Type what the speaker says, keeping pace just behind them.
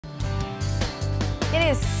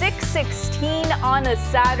is 6:16 on a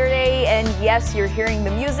Saturday, and yes, you're hearing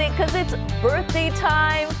the music because it's birthday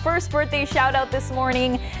time. First birthday shout out this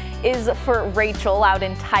morning is for Rachel out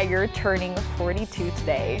in Tiger, turning 42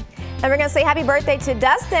 today. And we're going to say happy birthday to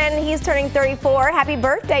Dustin. He's turning 34. Happy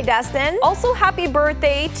birthday, Dustin. Also, happy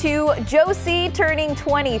birthday to Josie, turning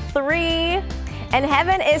 23. And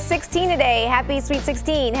Heaven is 16 today. Happy sweet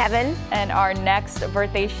 16, Heaven. And our next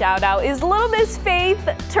birthday shout out is little Miss Faith,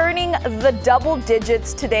 turning the double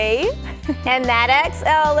digits today. And Maddox,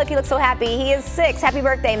 oh look, he looks so happy. He is 6. Happy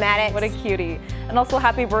birthday, Maddox. What a cutie. And also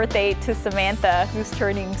happy birthday to Samantha, who's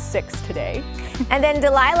turning 6 today. And then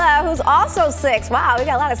Delilah, who's also 6. Wow, we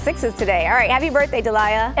got a lot of 6s today. All right, happy birthday,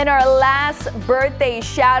 Delilah. And our last birthday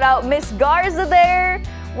shout out, Miss Garza there.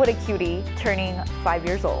 What a cutie, turning 5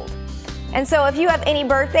 years old. And so if you have any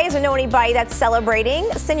birthdays or know anybody that's celebrating,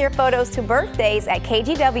 send your photos to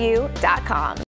birthdays@kgw.com.